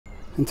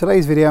In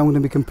today's video I'm going to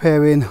be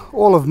comparing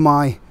all of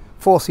my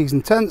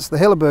 4-season tents, the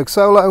Hilleberg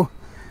Solo,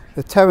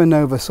 the Terra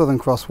Nova Southern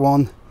Cross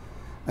 1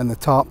 and the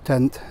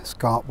Tarptent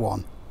Scarp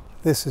 1.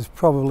 This is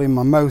probably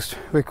my most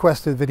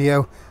requested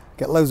video. I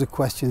get loads of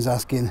questions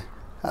asking,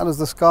 how does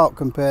the Scarp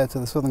compare to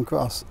the Southern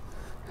Cross?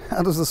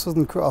 How does the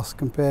Southern Cross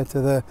compare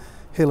to the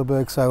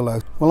Hilleberg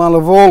Solo? Well, I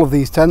love all of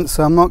these tents,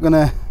 so I'm not going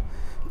to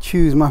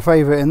choose my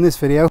favourite in this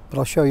video, but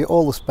I'll show you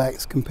all the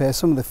specs, compare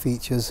some of the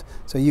features,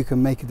 so you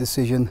can make a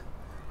decision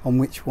on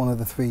which one of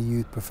the three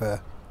you'd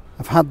prefer.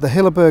 I've had the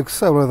Hilleberg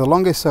Solo the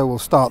longest, so we'll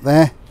start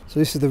there. So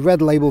this is the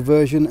red label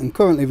version and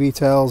currently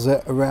retails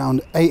at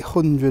around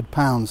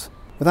 £800.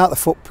 Without the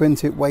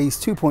footprint it weighs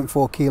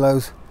 2.4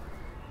 kilos.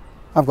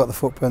 I've got the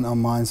footprint on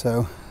mine,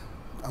 so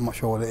I'm not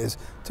sure what it is,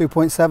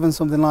 2.7,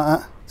 something like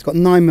that. It's got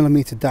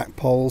 9mm DAC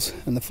poles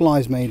and the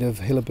fly's made of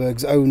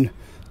Hilleberg's own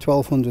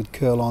 1200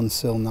 curl-on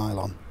sil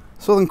nylon.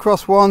 Southern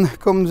Cross one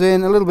comes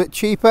in a little bit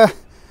cheaper.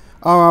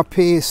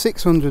 RRP is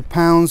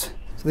 £600.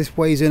 So this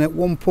weighs in at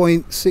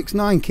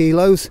 1.69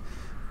 kilos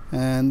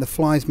and the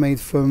fly's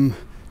made from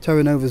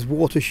Terra Nova's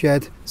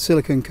watershed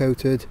silicone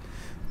coated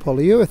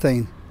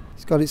polyurethane.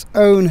 It's got its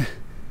own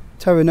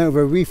Terra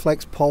Nova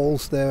reflex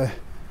poles. They're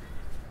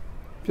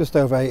just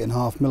over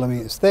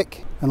 8.5mm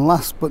thick. And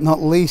last but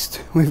not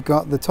least, we've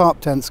got the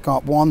Tarptent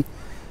Scarp 1.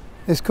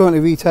 This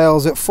currently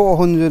retails at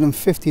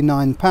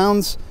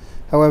 £459.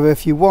 However,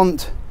 if you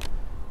want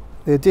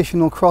the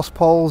additional cross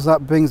poles,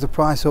 that brings the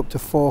price up to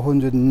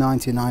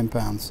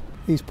 £499.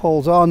 These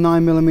poles are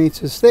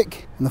 9mm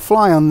thick and the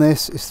fly on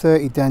this is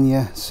 30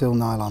 denier sil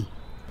nylon.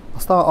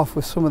 I'll start off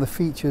with some of the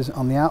features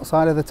on the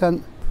outside of the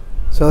tent.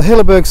 So the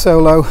Hilleberg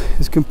Solo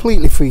is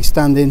completely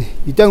freestanding.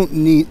 You don't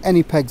need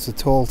any pegs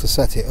at all to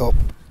set it up.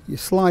 You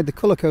slide the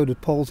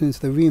colour-coded poles into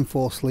the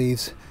reinforced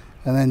sleeves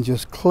and then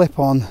just clip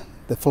on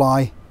the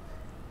fly,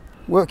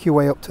 work your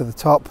way up to the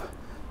top,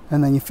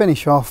 and then you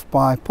finish off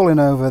by pulling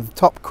over the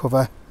top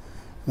cover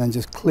and then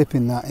just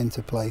clipping that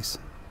into place.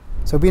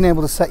 So being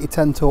able to set your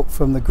tent up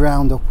from the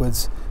ground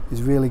upwards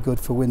is really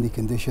good for windy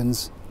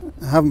conditions.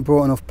 I haven't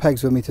brought enough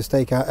pegs with me to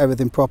stake out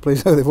everything properly,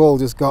 so they've all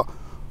just got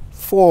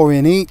 4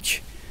 in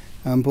each,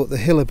 but the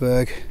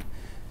Hilleberg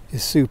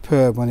is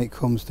superb when it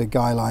comes to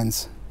guy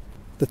lines.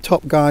 The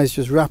top guys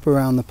just wrap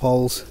around the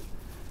poles.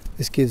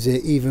 This gives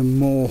it even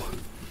more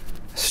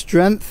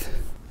strength,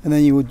 and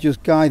then you would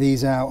just guy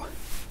these out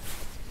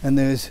and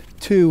there's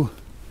 2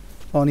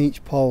 on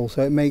each pole,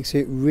 so it makes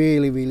it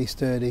really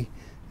sturdy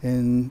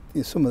in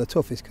some of the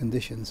toughest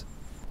conditions.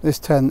 This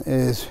tent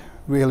is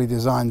really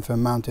designed for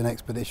mountain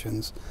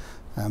expeditions,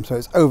 so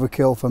it's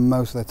overkill for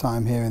most of the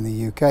time here in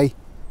the UK,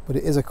 but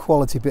it is a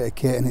quality bit of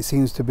kit and it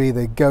seems to be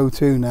the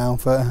go-to now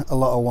for a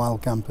lot of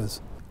wild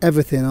campers.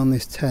 Everything on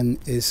this tent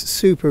is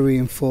super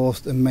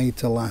reinforced and made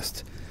to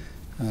last.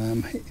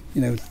 You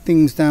know,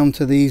 things down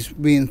to these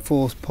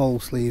reinforced pole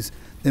sleeves,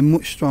 they're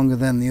much stronger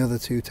than the other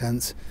 2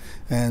 tents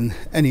and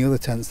any other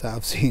tents that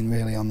I've seen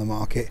really on the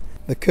market.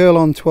 The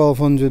curl-on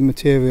 1200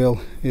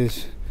 material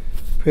is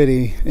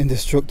pretty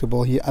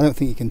indestructible. I don't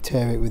think you can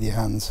tear it with your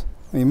hands.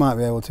 Well, you might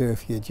be able to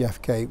if you're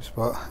Jeff Capes,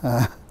 but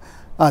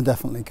I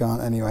definitely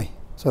can't anyway.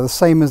 So the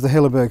same as the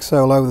Hilleberg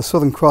Solo, the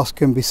Southern Cross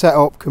can be set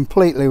up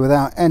completely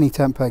without any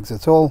tent pegs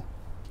at all.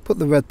 Put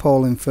the red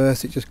pole in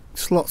first, it just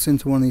slots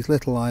into one of these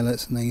little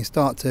eyelets and then you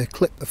start to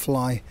clip the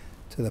fly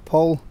to the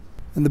pole.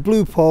 And the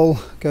blue pole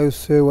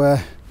goes through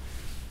a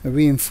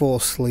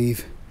reinforced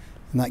sleeve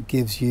and that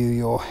gives you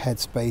your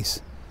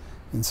headspace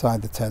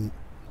inside the tent.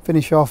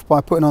 Finish off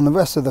by putting on the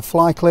rest of the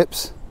fly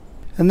clips,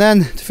 and then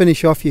to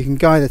finish off you can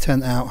guy the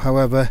tent out.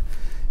 However,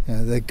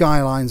 the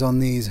guy lines on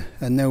these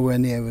are nowhere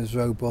near as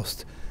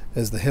robust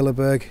as the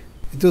Hilleberg.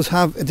 It does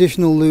have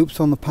additional loops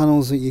on the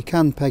panels that you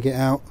can peg it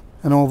out,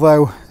 and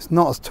although it's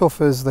not as tough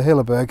as the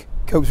Hilleberg, it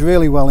copes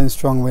really well in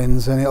strong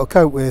winds and it'll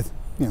cope with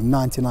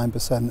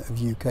 99%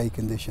 of UK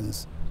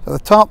conditions. So the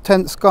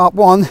Tarptent Scarp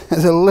 1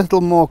 is a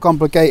little more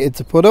complicated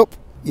to put up.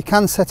 You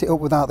can set it up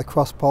without the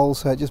cross poles,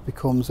 so it just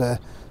becomes a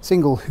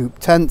single hoop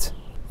tent.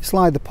 You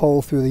slide the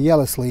pole through the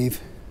yellow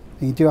sleeve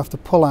and you do have to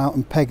pull out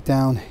and peg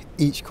down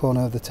each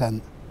corner of the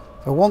tent.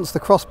 So once the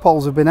cross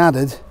poles have been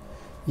added,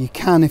 you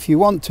can, if you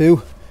want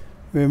to,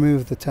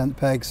 remove the tent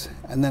pegs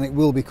and then it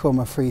will become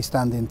a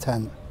freestanding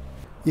tent.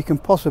 You can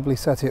possibly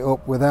set it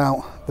up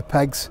without the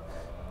pegs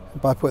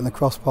by putting the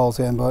cross poles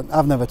in, but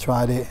I've never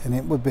tried it and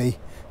it would be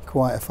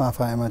quite a faff,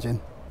 I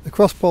imagine. The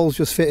cross poles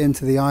just fit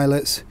into the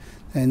eyelets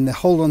and they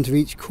hold onto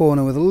each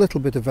corner with a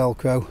little bit of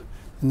Velcro,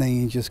 and then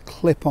you just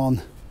clip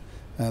on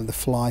the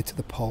fly to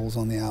the poles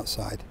on the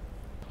outside.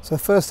 So the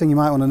first thing you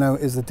might want to know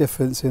is the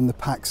difference in the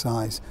pack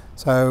size.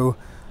 So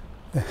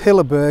the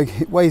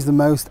Hilleberg, it weighs the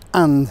most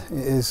and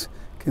it is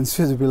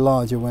considerably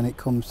larger when it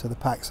comes to the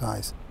pack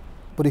size.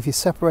 But if you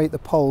separate the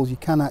poles you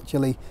can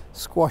actually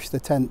squash the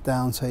tent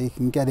down so you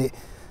can get it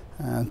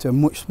to a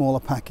much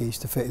smaller package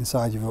to fit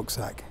inside your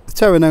rucksack. The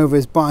Terra Nova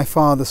is by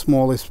far the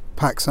smallest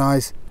pack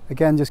size.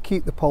 Again, just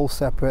keep the poles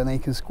separate and then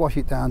you can squash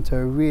it down to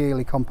a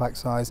really compact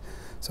size.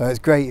 So it's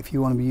great if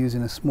you want to be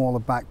using a smaller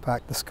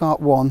backpack. The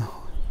Scarp 1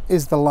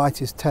 is the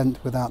lightest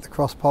tent without the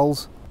cross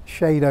poles.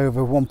 shade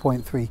over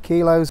 1.3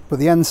 kilos, but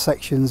the end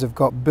sections have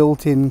got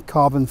built-in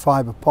carbon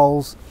fibre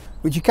poles,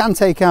 which you can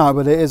take out,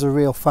 but it is a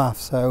real faff,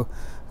 so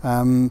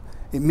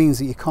it means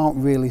that you can't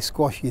really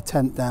squash your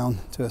tent down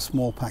to a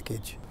small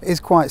package. It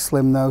is quite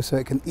slim though, so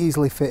it can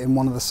easily fit in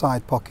one of the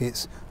side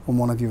pockets on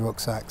one of your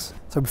rucksacks.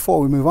 So before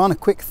we move on, a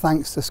quick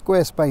thanks to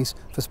Squarespace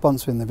for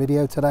sponsoring the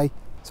video today.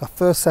 So I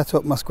first set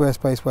up my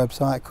Squarespace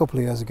website a couple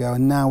of years ago,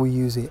 and now we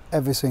use it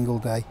every single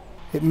day.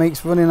 It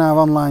makes running our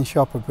online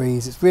shop a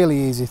breeze. It's really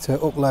easy to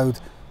upload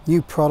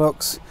new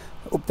products,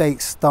 update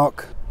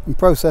stock and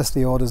process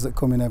the orders that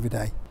come in every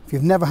day. If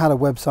you've never had a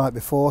website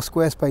before,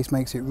 Squarespace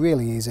makes it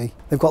really easy.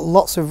 They've got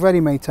lots of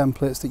ready-made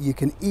templates that you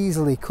can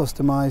easily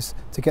customize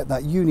to get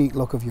that unique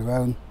look of your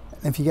own.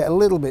 And if you get a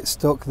little bit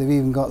stuck, they've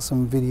even got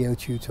some video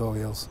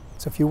tutorials.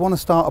 So if you want to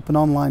start up an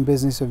online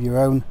business of your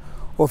own,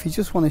 or if you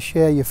just want to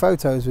share your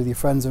photos with your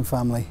friends and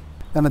family,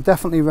 then I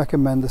definitely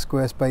recommend the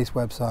Squarespace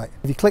website.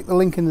 If you click the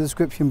link in the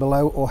description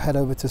below or head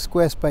over to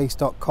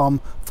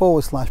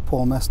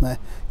squarespace.com/Paul Messner,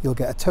 you'll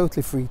get a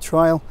totally free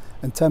trial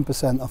and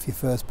 10% off your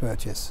first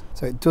purchase.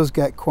 So it does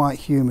get quite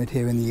humid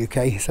here in the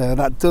UK, so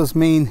that does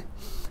mean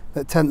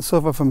that tents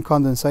suffer from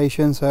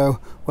condensation, so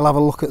we'll have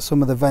a look at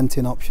some of the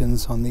venting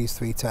options on these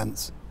three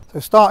tents. So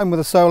starting with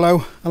a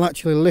Solo, I'll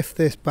actually lift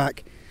this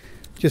back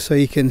just so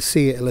you can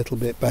see it a little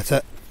bit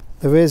better.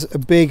 There is a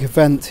big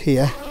vent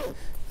here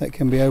that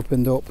can be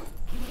opened up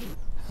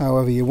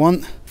however you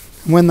want,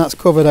 and when that's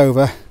covered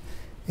over,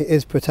 it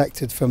is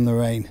protected from the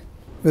rain.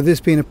 With this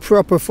being a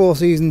proper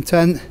four-season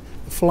tent,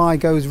 the fly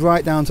goes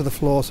right down to the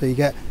floor, so you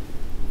get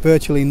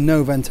virtually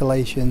no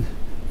ventilation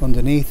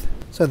underneath.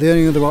 So the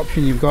only other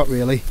option you've got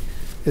really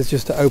is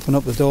just to open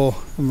up the door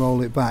and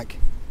roll it back.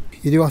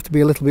 You do have to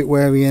be a little bit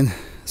wary in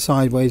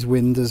sideways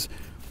wind, as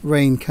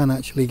rain can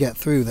actually get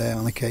through there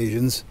on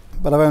occasions,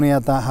 but I've only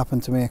had that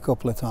happen to me a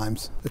couple of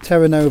times. The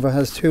Terra Nova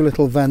has two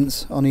little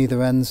vents on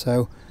either end,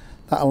 so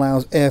that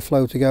allows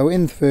airflow to go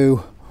in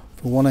through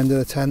from one end of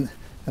the tent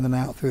and then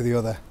out through the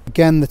other.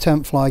 Again, the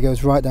tent fly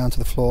goes right down to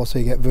the floor, so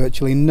you get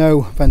virtually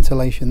no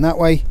ventilation that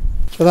way.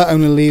 So that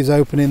only leaves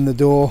opening the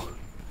door,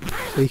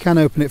 so you can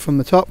open it from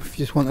the top if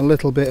you just want a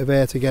little bit of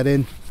air to get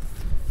in,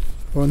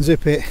 or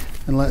unzip it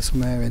and let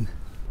some air in.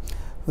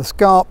 The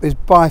Scarp is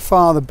by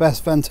far the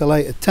best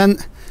ventilated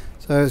tent,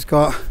 so it's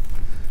got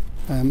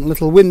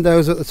little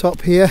windows at the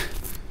top here.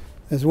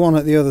 There's one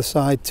at the other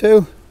side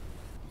too.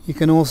 You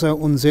can also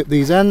unzip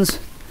these ends.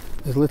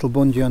 There's a little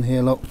bungee on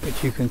here, look,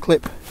 which you can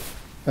clip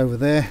over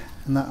there,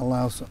 and that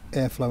allows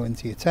airflow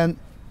into your tent.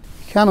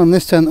 You can on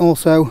this tent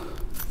also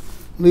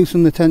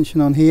loosen the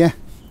tension on here.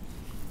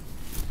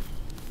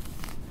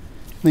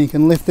 Then you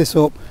can lift this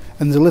up,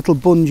 and there's a little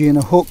bungee and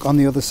a hook on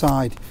the other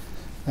side,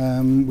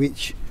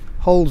 which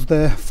holds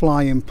the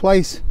fly in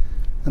place,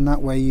 and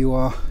that way you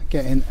are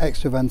getting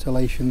extra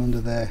ventilation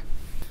under there.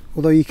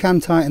 Although you can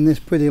tighten this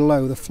pretty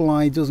low, the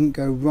fly doesn't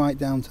go right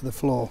down to the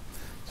floor,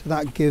 so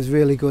that gives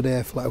really good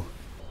airflow.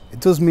 It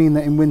does mean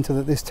that in winter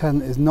that this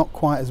tent is not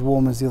quite as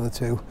warm as the other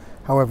two.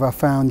 However, I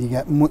found you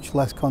get much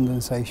less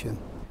condensation.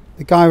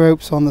 The guy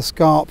ropes on the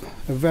Scarp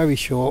are very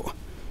short.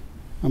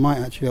 I might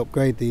actually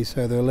upgrade these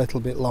so they're a little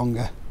bit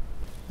longer.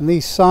 And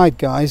these side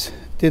guys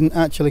didn't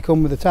actually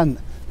come with the tent.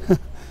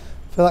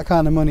 For that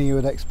kind of money you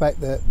would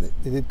expect that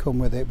they did come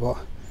with it, but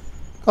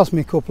it cost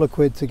me a couple of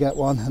quid to get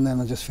one, and then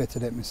I just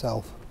fitted it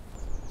myself.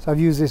 So I've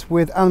used this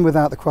with and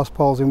without the cross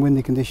poles in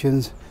windy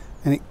conditions,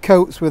 and it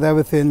coats with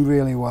everything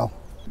really well.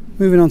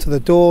 Moving on to the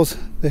doors,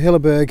 the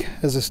Hilleberg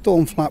has a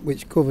storm flap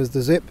which covers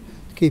the zip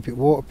to keep it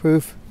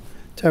waterproof.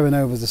 Terra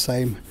Nova is the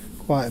same,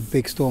 quite a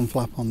big storm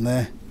flap on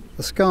there.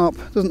 The Scarp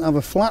doesn't have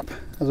a flap,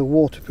 has a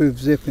waterproof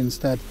zip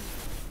instead,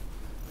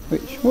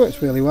 which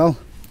works really well.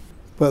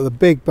 But the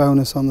big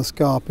bonus on the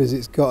Scarp is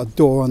it's got a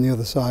door on the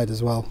other side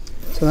as well.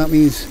 So that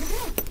means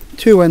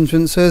two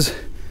entrances,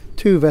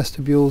 two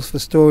vestibules for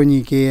storing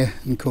your gear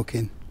and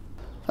cooking.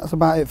 That's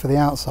about it for the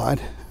outside.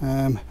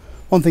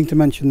 One thing to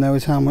mention though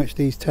is how much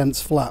these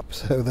tents flap.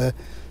 So the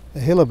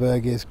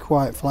Hilleberg is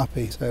quite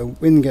flappy, so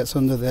wind gets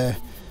under there,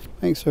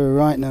 makes a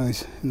right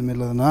noise in the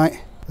middle of the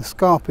night. The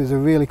Scarp is a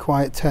really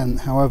quiet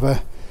tent,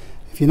 however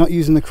if you're not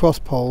using the cross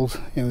poles,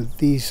 you know,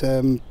 these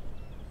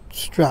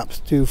straps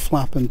do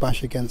flap and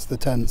bash against the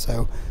tent,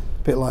 so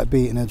a bit like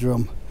beating a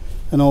drum.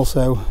 And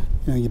also,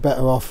 you know, you're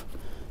better off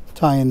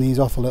tying these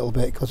off a little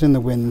bit, because in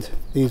the wind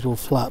these will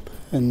flap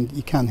and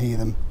you can hear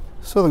them.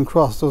 Southern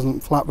Cross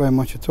doesn't flap very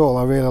much at all.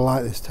 I really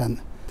like this tent.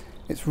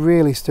 It's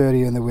really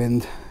sturdy in the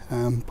wind,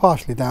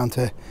 partially down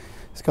to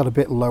it's got a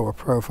bit lower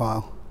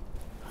profile.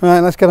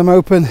 Right, let's get them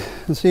open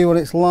and see what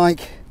it's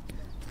like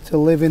to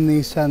live in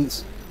these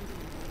tents.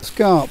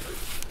 Scarp,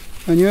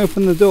 when you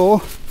open the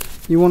door,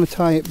 you want to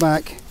tie it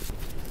back.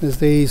 There's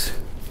these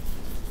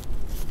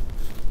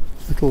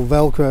little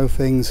Velcro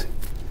things,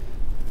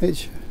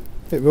 which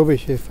a bit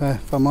rubbish if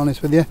I'm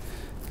honest with you.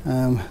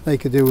 They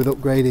could do with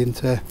upgrading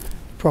to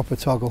proper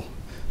toggle.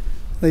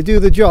 They do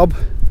the job,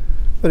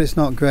 but it's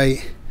not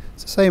great.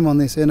 It's the same on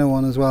this inner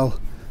one as well.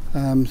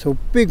 So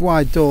big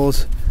wide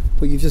doors,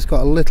 but you've just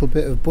got a little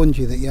bit of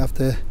bungee that you have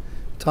to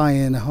tie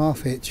in a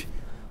half hitch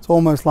It's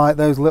almost like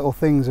those little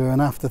things are an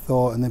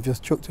afterthought and they've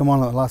just chucked them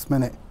on at the last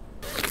minute.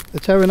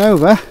 The Terra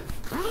Nova,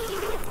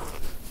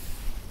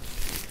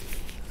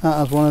 that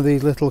has one of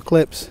these little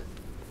clips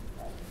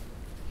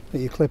that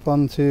you clip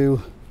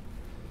onto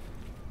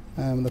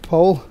the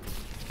pole.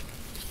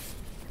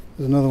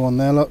 There's another one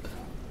there, look,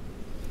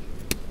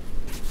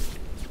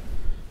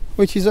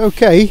 which is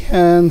okay,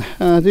 and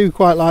I do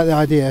quite like the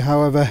idea.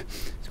 However,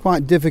 it's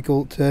quite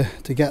difficult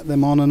to get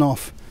them on and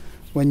off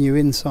when you're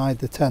inside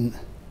the tent.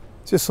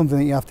 It's just something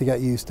that you have to get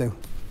used to.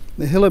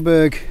 The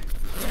Hilleberg,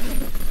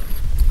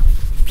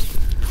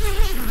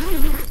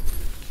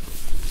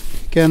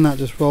 again, that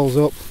just rolls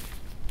up,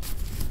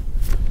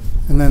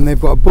 and then they've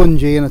got a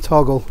bungee and a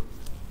toggle,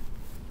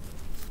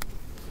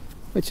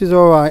 which is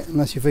alright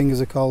unless your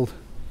fingers are cold.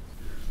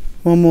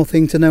 One more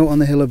thing to note on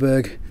the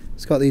Hilleberg,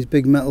 it's got these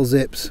big metal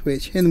zips,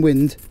 which in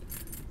wind,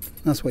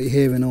 that's what you're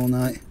hearing all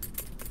night,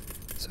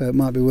 so it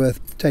might be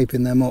worth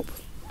taping them up.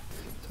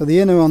 So the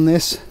inner on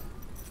this,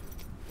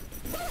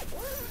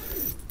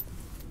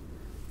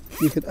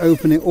 you could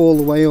open it all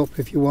the way up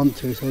if you want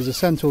to. So there's a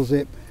central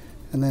zip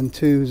and then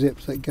two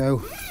zips that go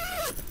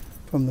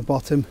from the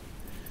bottom.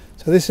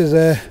 So this is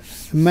a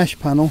mesh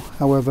panel,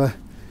 however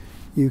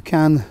you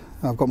can,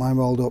 I've got mine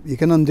rolled up, you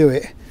can undo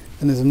it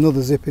and there's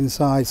another zip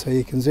inside, so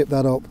you can zip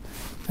that up,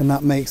 and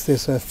that makes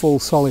this a full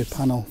solid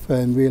panel for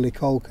in really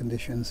cold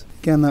conditions.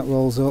 Again, that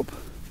rolls up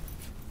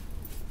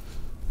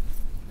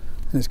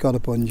and it's got a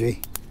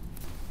bungee.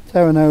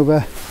 Terra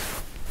Nova,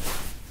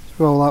 let's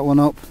roll that one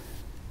up.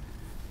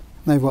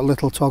 They've got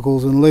little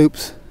toggles and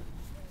loops.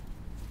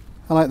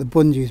 I like the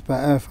bungees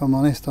better, if I'm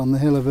honest, on the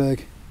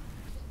Hilleberg.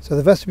 So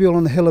the vestibule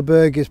on the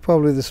Hilleberg is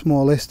probably the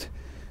smallest.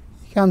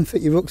 You can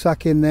fit your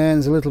rucksack in there and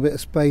there's a little bit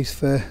of space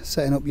for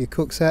setting up your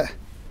cook set.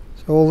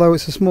 So although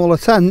it's a smaller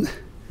tent,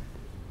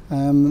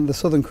 the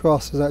Southern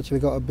Cross has actually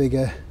got a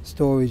bigger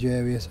storage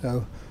area,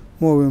 so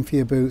more room for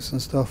your boots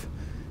and stuff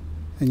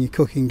and your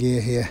cooking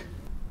gear here.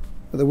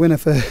 But the winner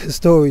for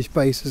storage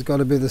space has got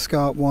to be the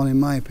Scarp one,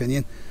 in my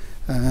opinion.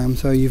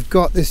 So you've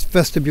got this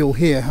vestibule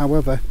here,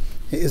 however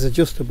it is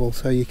adjustable,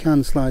 so you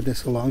can slide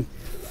this along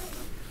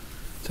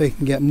so you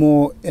can get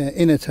more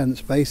inner tent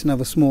space and have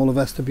a smaller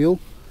vestibule,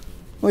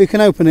 or you can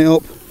open it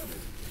up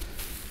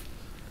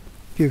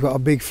if you've got a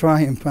big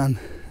frying pan.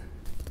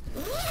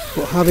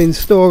 But having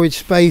storage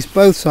space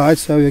both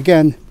sides, so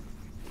again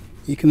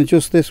you can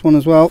adjust this one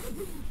as well,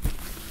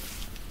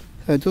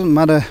 so it doesn't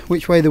matter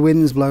which way the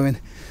wind's blowing.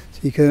 So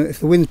you can, if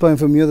the wind's blowing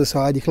from the other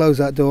side, you close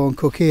that door and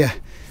cook here.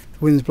 If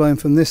the wind's blowing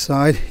from this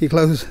side, you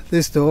close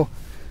this door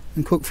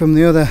and cook from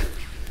the other.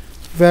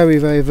 Very,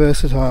 very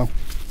versatile.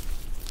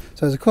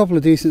 So there's a couple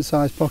of decent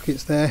sized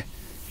pockets there.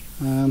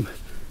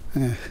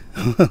 Yeah.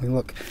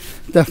 Look,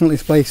 definitely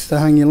space to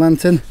hang your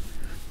lantern.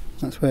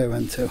 That's where it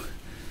went to.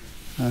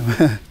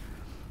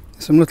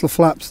 Some little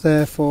flaps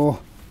there for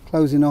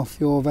closing off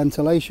your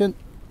ventilation.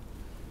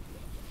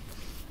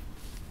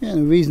 Yeah, and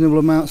a reasonable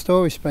amount of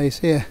storage space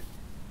here.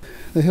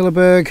 The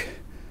Hilleberg,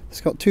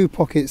 it's got two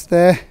pockets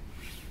there.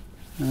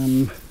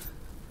 I've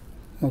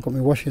got my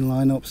washing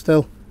line up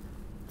still.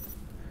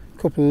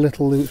 A couple of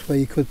little loops where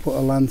you could put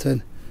a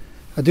lantern.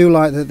 I do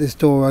like that this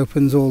door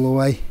opens all the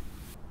way.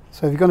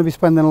 So if you're going to be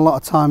spending a lot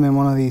of time in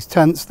one of these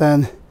tents,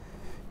 then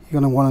you're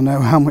going to want to know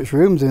how much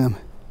room's in them.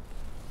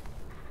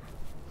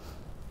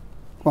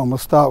 Well, we'll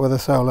start with a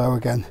Solo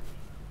again.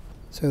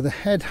 So the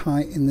head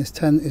height in this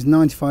tent is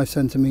 95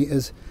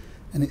 centimetres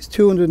and it's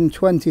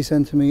 220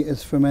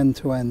 centimetres from end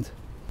to end.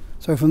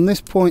 So from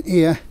this point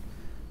here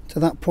to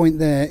that point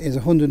there is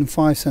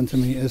 105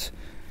 centimetres.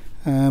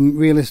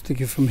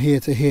 Realistically from here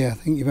to here, I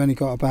think you've only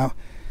got about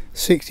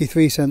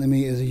 63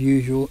 centimetres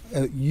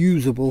of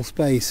usable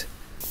space.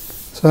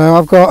 So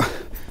I've got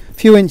a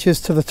few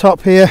inches to the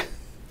top here,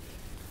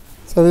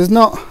 so there's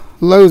not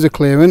loads of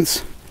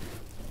clearance.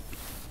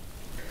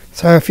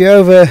 So if you're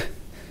over,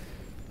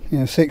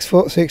 6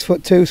 foot,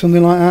 6'2",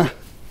 something like that,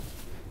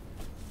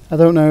 I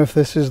don't know if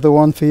this is the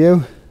one for you.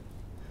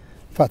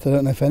 In fact, I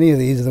don't know if any of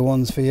these are the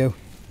ones for you.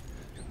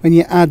 When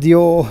you add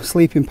your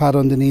sleeping pad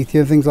underneath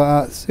you, things like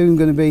that, it's soon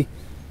going to be,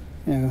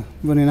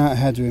 running out of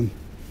headroom.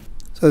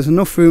 So there's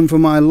enough room for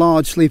my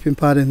large sleeping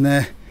pad in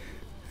there,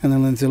 and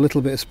then there's a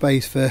little bit of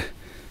space for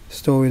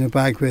storing a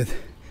bag with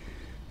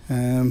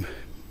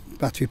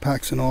battery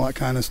packs and all that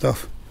kind of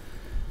stuff.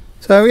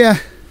 So yeah,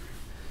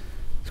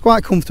 it's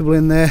quite comfortable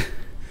in there,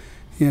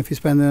 if you're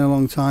spending a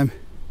long time.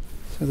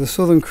 So the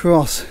Southern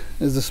Cross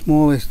is the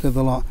smallest of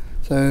the lot,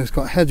 so it's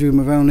got headroom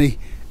of only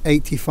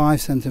 85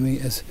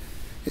 centimetres.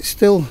 It's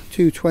still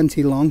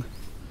 220 long,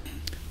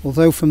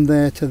 although from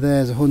there to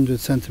there is 100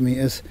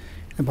 centimetres,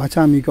 and by the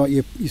time you've got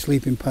your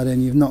sleeping pad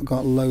in, you've not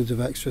got loads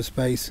of extra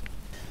space.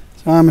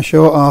 So I'm a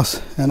short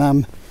arse and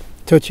I'm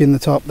touching the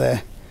top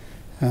there.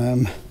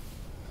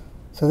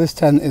 So this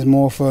tent is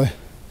more for,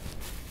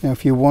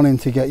 if you're wanting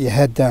to get your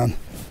head down.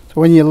 So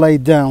when you're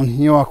laid down,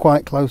 you are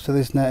quite close to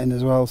this netting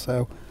as well,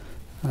 so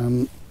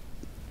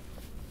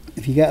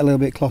if you get a little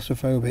bit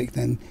claustrophobic,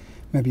 then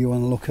maybe you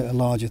want to look at a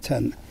larger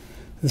tent.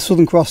 The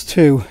Southern Cross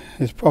 2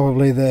 is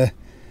probably the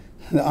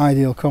the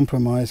ideal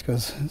compromise,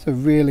 because it's a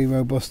really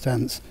robust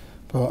tent,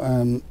 but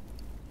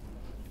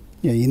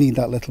yeah, you need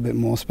that little bit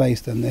more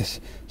space than this,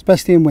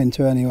 especially in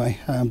winter anyway.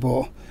 But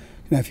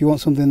you know, if you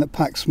want something that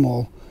packs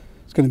small,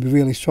 it's going to be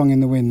really strong in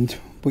the wind,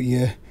 but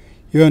you're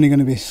only going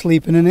to be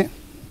sleeping in it.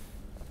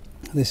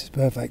 This is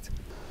perfect.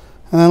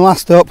 And then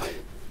last up,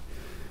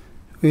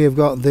 we have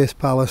got this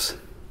palace.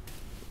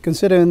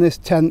 Considering this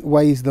tent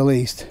weighs the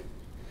least,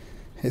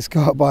 it's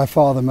got by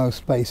far the most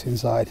space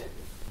inside.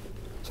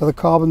 So the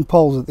carbon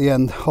poles at the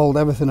end hold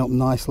everything up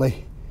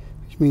nicely,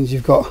 which means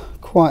you've got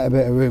quite a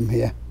bit of room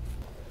here.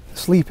 The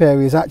sleep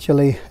area is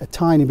actually a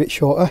tiny bit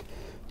shorter,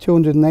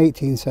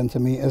 218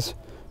 centimetres,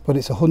 but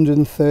it's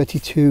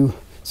 132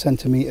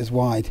 centimetres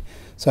wide.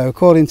 So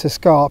according to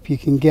Scarp, you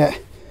can get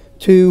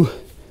 2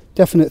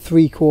 definite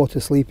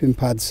 3/4 sleeping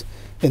pads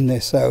in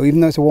this. So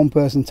even though it's a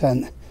one-person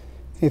tent,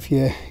 if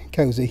you're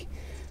cosy,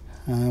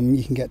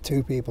 you can get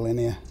 2 people in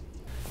here.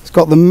 It's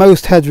got the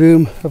most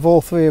headroom of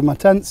all 3 of my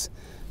tents.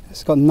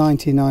 It's got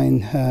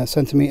 99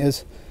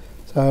 centimetres.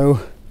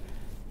 So,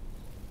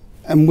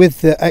 and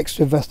with the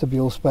extra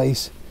vestibule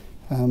space,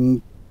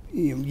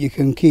 you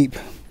can keep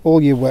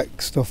all your wet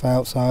stuff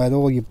outside,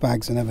 all your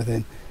bags and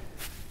everything.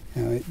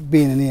 You know,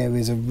 being in here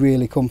is a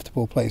really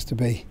comfortable place to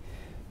be,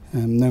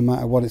 no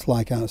matter what it's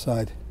like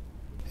outside.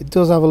 It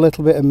does have a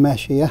little bit of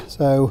mesh here,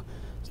 so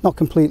it's not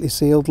completely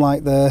sealed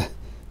like the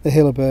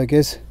Hilleberg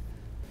is.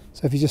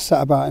 So if you just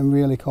sat about in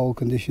really cold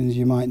conditions,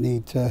 you might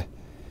need to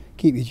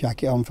keep your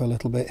jacket on for a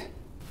little bit.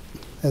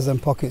 There's them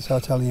pockets I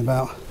was telling you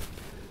about.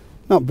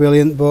 Not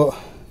brilliant, but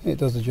it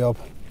does the job.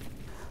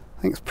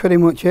 I think it's pretty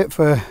much it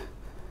for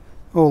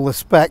all the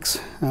specs.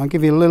 I'll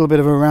give you a little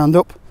bit of a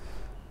roundup,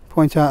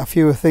 point out a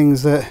few of the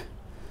things that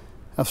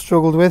I've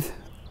struggled with.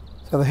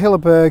 So the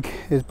Hilleberg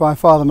is by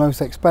far the most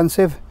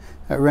expensive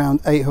at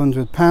around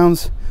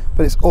 £800,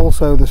 but it's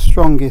also the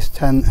strongest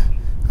tent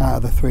out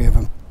of the 3 of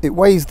them. It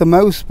weighs the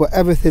most, but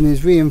everything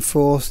is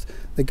reinforced.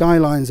 The guy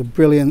lines are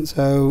brilliant,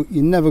 so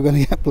you're never going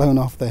to get blown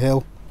off the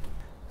hill.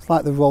 It's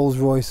like the Rolls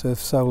Royce of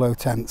solo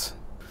tents.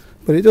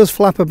 But it does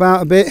flap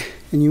about a bit,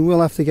 and you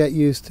will have to get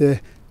used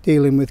to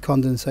dealing with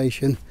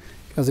condensation,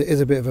 because it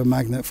is a bit of a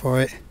magnet for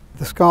it.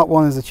 The Scarp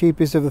one is the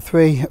cheapest of the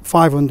 3 at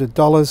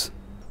 $500,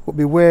 but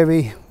be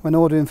wary when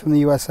ordering from the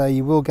USA,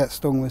 you will get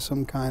stung with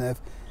some kind of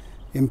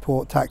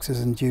import taxes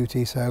and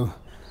duty, so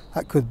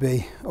that could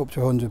be up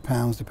to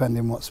 £100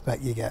 depending on what spec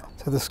you get.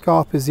 So the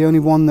Scarp is the only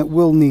one that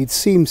will need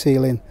seam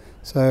sealing.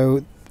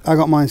 So I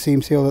got mine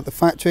seam sealed at the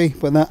factory,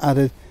 but that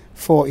added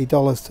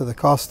 $40 to the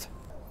cost.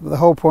 But the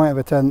whole point of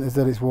a tent is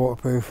that it's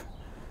waterproof.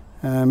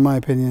 In my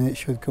opinion, it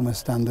should come as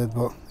standard,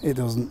 but it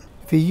doesn't.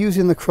 If you're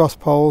using the cross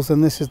poles,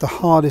 then this is the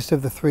hardest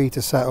of the 3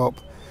 to set up.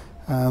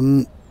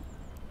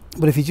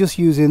 But if you're just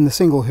using the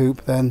single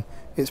hoop, then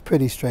it's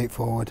pretty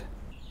straightforward.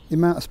 The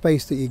amount of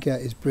space that you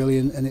get is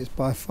brilliant, and it's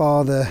by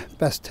far the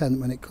best tent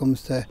when it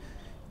comes to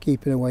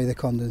keeping away the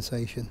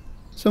condensation.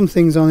 Some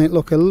things on it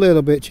look a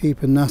little bit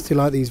cheap and nasty,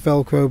 like these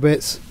Velcro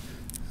bits.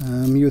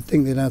 You would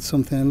think they'd add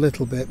something a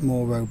little bit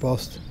more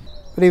robust.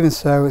 But even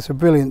so, it's a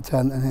brilliant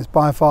tent, and it's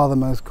by far the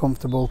most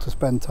comfortable to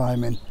spend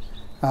time in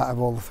out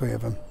of all the 3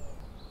 of them.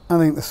 I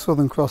think the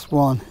Southern Cross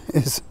one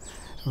is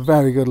a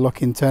very good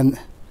looking tent.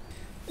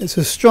 It's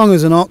as strong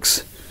as an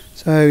ox,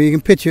 so you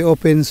can pitch it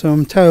up in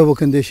some terrible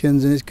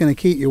conditions and it's going to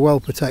keep you well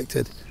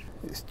protected.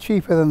 It's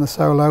cheaper than the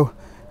Solo,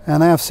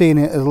 and I have seen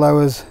it as low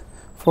as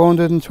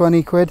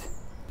 420 quid.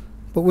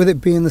 But with it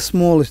being the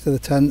smallest of the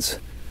tents,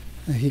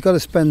 you've got to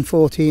spend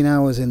 14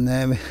 hours in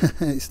there.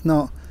 It's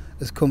not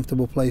as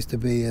comfortable place to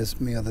be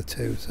as my other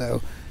 2.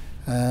 So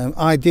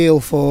ideal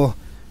for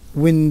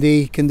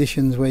windy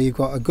conditions where you've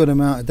got a good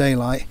amount of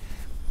daylight,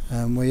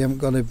 where you haven't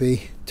got to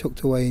be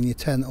tucked away in your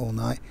tent all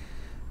night.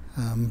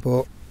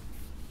 But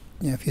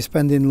yeah, if you're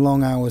spending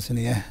long hours in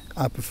here,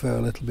 I prefer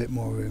a little bit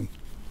more room.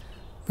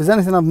 If there's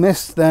anything I've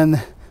missed,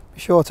 then be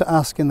sure to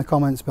ask in the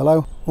comments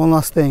below. One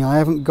last thing, I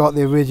haven't got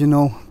the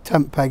original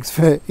tent pegs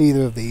for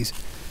either of these,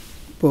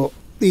 but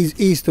these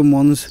Eastern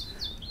ones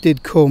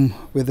did come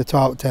with the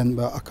tarp tent,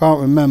 but I can't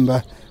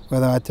remember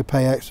whether I had to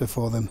pay extra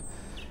for them.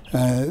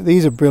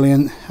 These are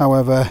brilliant,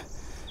 however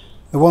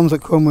the ones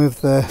that come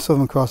with the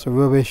Southern Cross are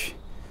rubbish,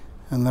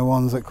 and the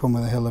ones that come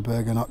with the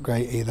Hilleberg are not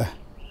great either.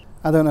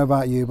 I don't know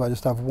about you, but I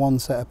just have one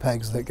set of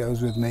pegs that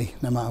goes with me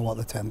no matter what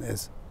the tent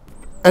is.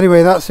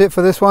 Anyway, that's it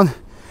for this one.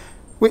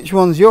 Which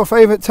one's your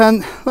favourite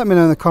tent? Let me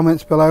know in the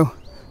comments below.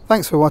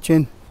 Thanks for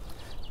watching.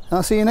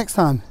 I'll see you next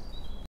time.